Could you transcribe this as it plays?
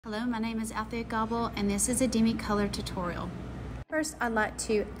Hello, my name is Althea Gobble and this is a Demi color tutorial. First, I'd like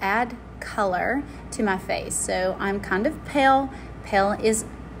to add color to my face. So I'm kind of pale. Pale is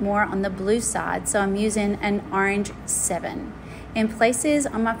more on the blue side, so I'm using an orange 7. In places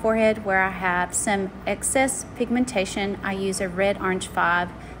on my forehead where I have some excess pigmentation, I use a red orange 5.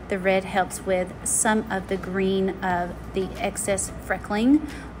 The red helps with some of the green of the excess freckling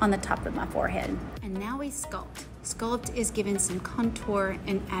on the top of my forehead. And now we sculpt. Sculpt is giving some contour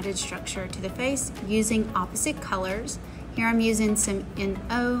and added structure to the face using opposite colors. Here I'm using some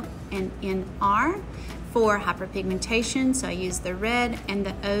NO and NR for hyperpigmentation, so I use the red and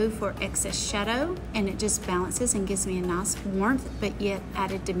the O for excess shadow, and it just balances and gives me a nice warmth but yet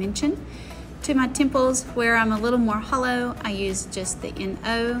added dimension. To my temples where I'm a little more hollow, I use just the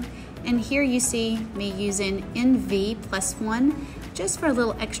NO, and here you see me using NV+1 just for a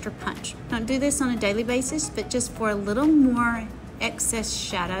little extra punch. Don't do this on a daily basis, but just for a little more excess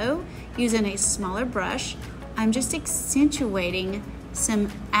shadow using a smaller brush. I'm just accentuating some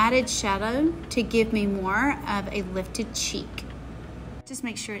added shadow to give me more of a lifted cheek. Just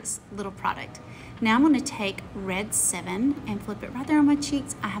make sure it's little product. Now I'm going to take red 7 and flip it right there on my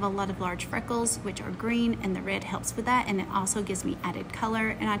cheeks. I have a lot of large freckles, which are green, and the red helps with that, and it also gives me added color.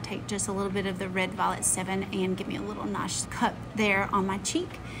 And I take just a little bit of the red violet 7 and give me a little nice cup there on my cheek.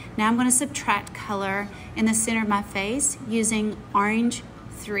 Now I'm going to subtract color in the center of my face using orange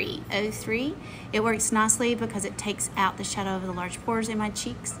 3, O3. It works nicely because it takes out the shadow of the large pores in my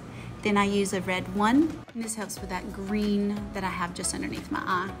cheeks. Then I use a red 1, and this helps with that green that I have just underneath my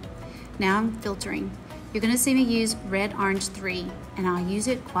eye. Now I'm filtering. You're going to see me use red orange 3, and I'll use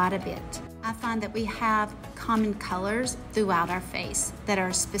it quite a bit. I find that we have common colors throughout our face that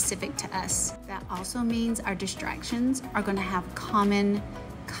are specific to us. That also means our distractions are going to have common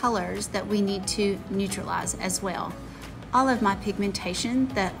colors that we need to neutralize as well. All of my pigmentation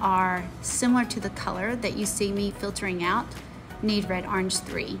that are similar to the color that you see me filtering out need red orange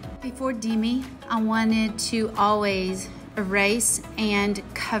 3. Before Demi, I wanted to always erase and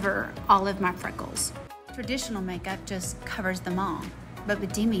cover all of my freckles. Traditional makeup just covers them all, but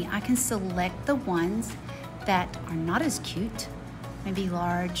with Demi, I can select the ones that are not as cute, maybe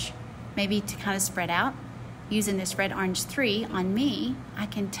large, maybe to kind of spread out. Using this red orange 3 on me, I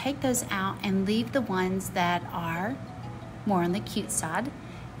can take those out and leave the ones that are more on the cute side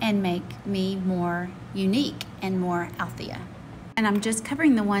and make me more unique and more Althea. And I'm just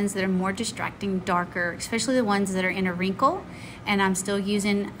covering the ones that are more distracting, darker, especially the ones that are in a wrinkle. And I'm still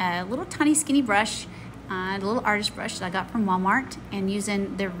using a little tiny skinny brush, a little artist brush that I got from Walmart, and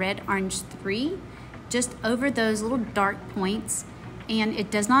using the red orange 3 just over those little dark points. And it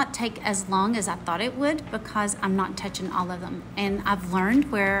does not take as long as I thought it would because I'm not touching all of them. And I've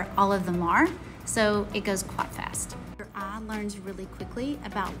learned where all of them are, so it goes quite fast. Your eye learns really quickly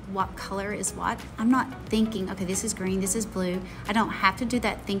about what color is what. I'm not thinking, okay, this is green, this is blue. I don't have to do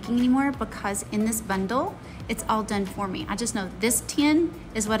that thinking anymore because in this bundle, it's all done for me. I just know this 10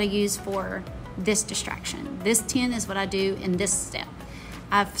 is what I use for this distraction. This 10 is what I do in this step.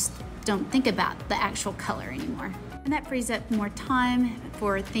 I don't think about the actual color anymore. And that frees up more time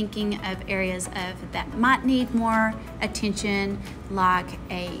for thinking of areas that might need more attention, like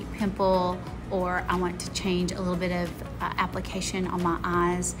a pimple, or I want to change a little bit of application on my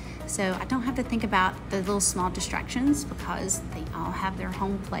eyes. So I don't have to think about the little small distractions because they all have their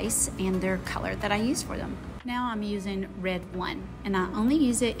home place and their color that I use for them. Now I'm using red 1, and I only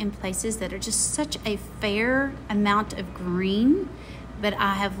use it in places that are just such a fair amount of green, but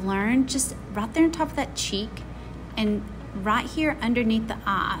I have learned just right there on top of that cheek and right here underneath the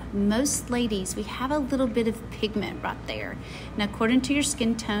eye. Most ladies, we have a little bit of pigment right there. And according to your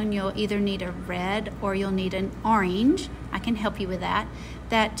skin tone, you'll either need a red or you'll need an orange. I can help you with that.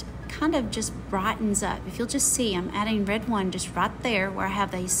 That kind of just brightens up. If you'll just see, I'm adding red 1 just right there where I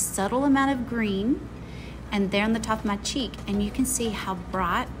have a subtle amount of green, and there on the top of my cheek. And you can see how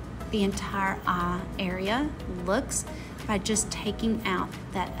bright the entire eye area looks by just taking out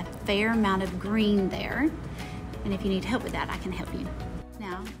that a fair amount of green there. And if you need help with that, I can help you.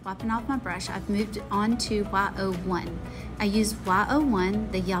 Now, wiping off my brush, I've moved on to Y01. I use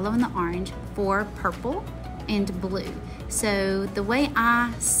Y01, the yellow and the orange, for purple and blue. So the way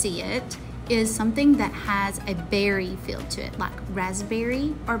I see it is something that has a berry feel to it, like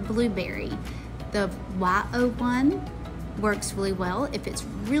raspberry or blueberry. The Y01 works really well. If it's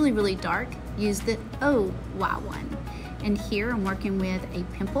really, really dark, use the OY1. And here I'm working with a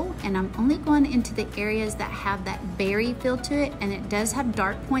pimple, and I'm only going into the areas that have that berry feel to it, and it does have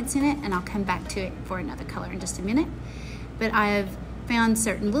dark points in it, and I'll come back to it for another color in just a minute. But I have found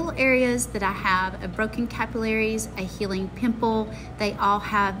certain little areas that I have a broken capillaries, a healing pimple. They all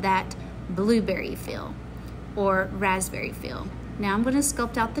have that blueberry feel or raspberry feel. Now I'm going to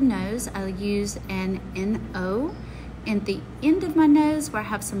sculpt out the nose. I'll use an NO in the end of my nose where I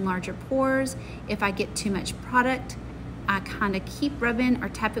have some larger pores. If I get too much product, I kind of keep rubbing or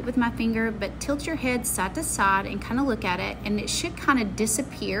tap it with my finger, but tilt your head side to side and kind of look at it, and it should kind of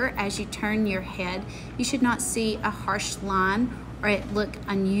disappear as you turn your head. You should not see a harsh line or it look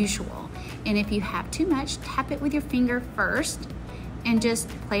unusual. And if you have too much, tap it with your finger first and just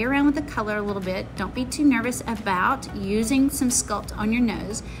play around with the color a little bit. Don't be too nervous about using some sculpt on your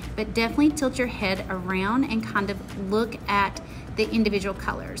nose, but definitely tilt your head around and kind of look at the individual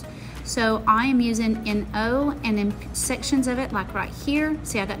colors. So I am using NO, and in sections of it, like right here,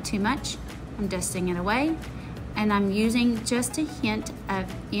 see I got too much, I'm dusting it away. And I'm using just a hint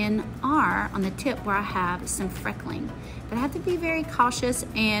of NR on the tip where I have some freckling. But I have to be very cautious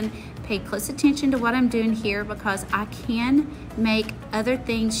and pay close attention to what I'm doing here, because I can make other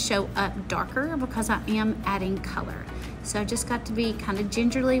things show up darker because I am adding color. So I just got to be kind of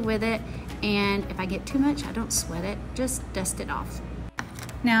gingerly with it, and if I get too much, I don't sweat it, just dust it off.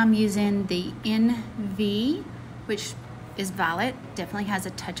 Now I'm using the NV, which is violet, definitely has a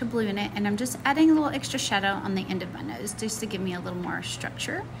touch of blue in it, and I'm just adding a little extra shadow on the end of my nose just to give me a little more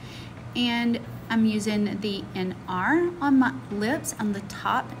structure. And I'm using the NR on my lips on the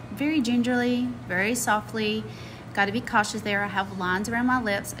top, very gingerly, very softly. Got to be cautious there. I have lines around my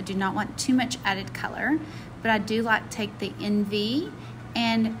lips. I do not want too much added color, but I do like to take the NV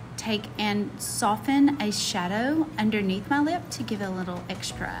and take and soften a shadow underneath my lip to give a little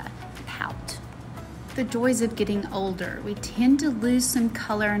extra pout. The joys of getting older. We tend to lose some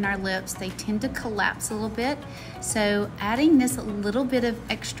color in our lips. They tend to collapse a little bit. So adding this little bit of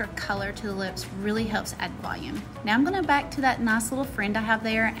extra color to the lips really helps add volume. Now I'm gonna back to that nice little friend I have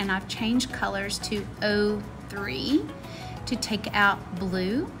there, and I've changed colors to 03 to take out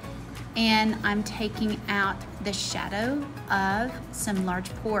blue. And I'm taking out the shadow of some large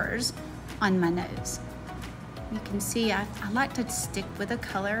pores on my nose. You can see I like to stick with a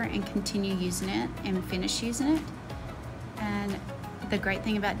color and continue using it and finish using it. And the great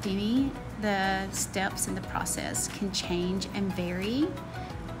thing about Demi, the steps in the process can change and vary.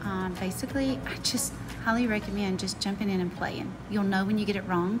 Basically, I just highly recommend just jumping in and playing. You'll know when you get it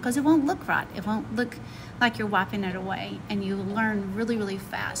wrong because it won't look right. It won't look like you're wiping it away, and you'll learn really, really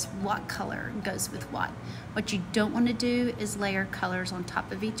fast what color goes with what. What you don't want to do is layer colors on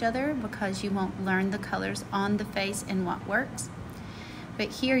top of each other because you won't learn the colors on the face and what works. But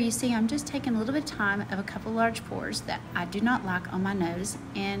here you see I'm just taking a little bit of time of a couple large pores that I do not like on my nose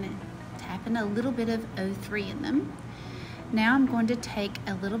and tapping a little bit of 03 in them. Now I'm going to take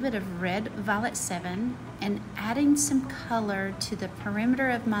a little bit of red violet 7 and adding some color to the perimeter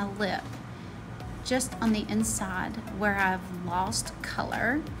of my lip, just on the inside where I've lost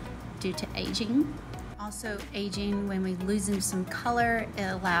color due to aging. Also aging, when we lose some color, it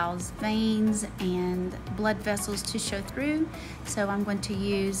allows veins and blood vessels to show through. So I'm going to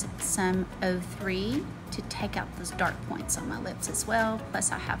use some 03 to take out those dark points on my lips as well.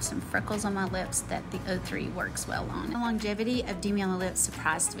 Plus I have some freckles on my lips that the 03 works well on. The longevity of Demi on the lips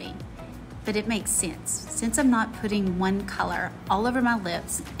surprised me, but it makes sense. Since I'm not putting one color all over my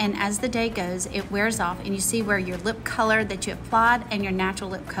lips, and as the day goes, it wears off, and you see where your lip color that you applied and your natural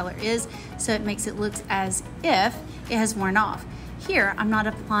lip color is, so it makes it look as if it has worn off. Here, I'm not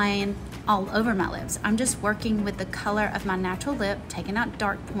applying all over my lips. I'm just working with the color of my natural lip, taking out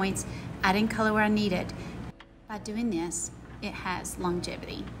dark points, adding color where I need it. By doing this, it has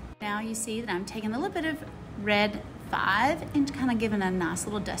longevity. Now you see that I'm taking a little bit of red 5 and kind of giving a nice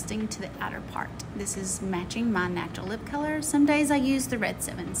little dusting to the outer part. This is matching my natural lip color. Some days I use the red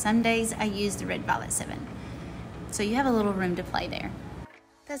 7, some days I use the red violet 7. So you have a little room to play there.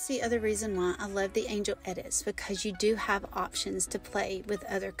 That's the other reason why I love the Angel Edits, because you do have options to play with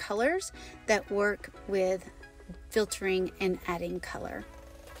other colors that work with filtering and adding color.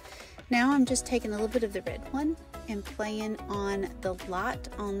 Now I'm just taking a little bit of the red one and playing on the light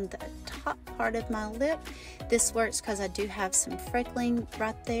on the top part of my lip. This works because I do have some freckling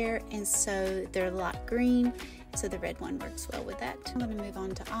right there, and so they're light green, so the red one works well with that. I'm going to move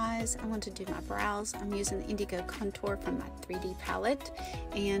on to eyes. I want to do my brows. I'm using the Indigo Contour from my 3D palette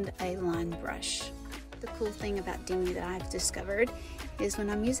and a line brush. The cool thing about Demi that I've discovered is when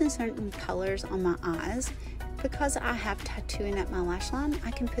I'm using certain colors on my eyes, because I have tattooing at my lash line,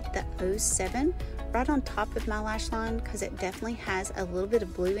 I can put the 07 right on top of my lash line because it definitely has a little bit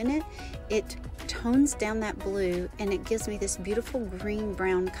of blue in it. It tones down that blue and it gives me this beautiful green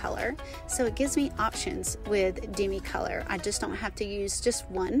brown color. So it gives me options with Demi color. I just don't have to use just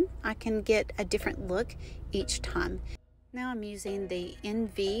one. I can get a different look each time. Now I'm using the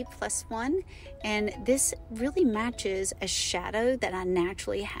NV+1, and this really matches a shadow that I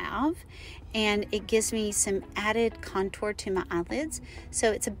naturally have, and it gives me some added contour to my eyelids.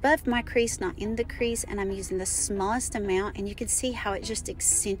 So it's above my crease, not in the crease, and I'm using the smallest amount, and you can see how it just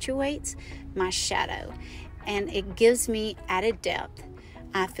accentuates my shadow, and it gives me added depth.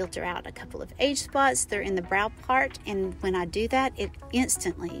 I filter out a couple of age spots. They're in the brow part, and when I do that, it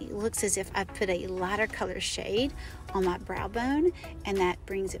instantly looks as if I put a lighter color shade on my brow bone, and that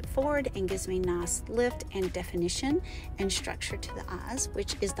brings it forward and gives me nice lift and definition and structure to the eyes,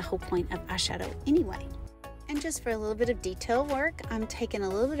 which is the whole point of eyeshadow anyway. And just for a little bit of detail work, I'm taking a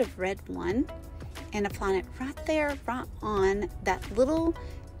little bit of red one and applying it right there, right on that little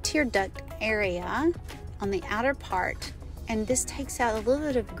tear duct area on the outer part. And this takes out a little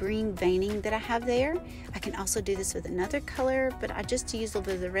bit of green veining that I have there. I can also do this with another color, but I just use a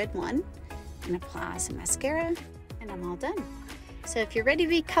little bit of the red one and apply some mascara, and I'm all done. So if you're ready to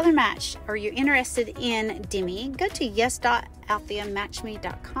be color matched or you're interested in Demi, go to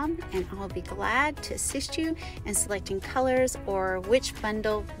yes.altheamatchme.com and I'll be glad to assist you in selecting colors or which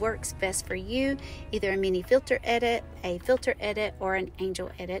bundle works best for you, either a mini filter edit, a filter edit, or an angel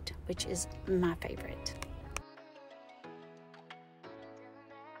edit, which is my favorite.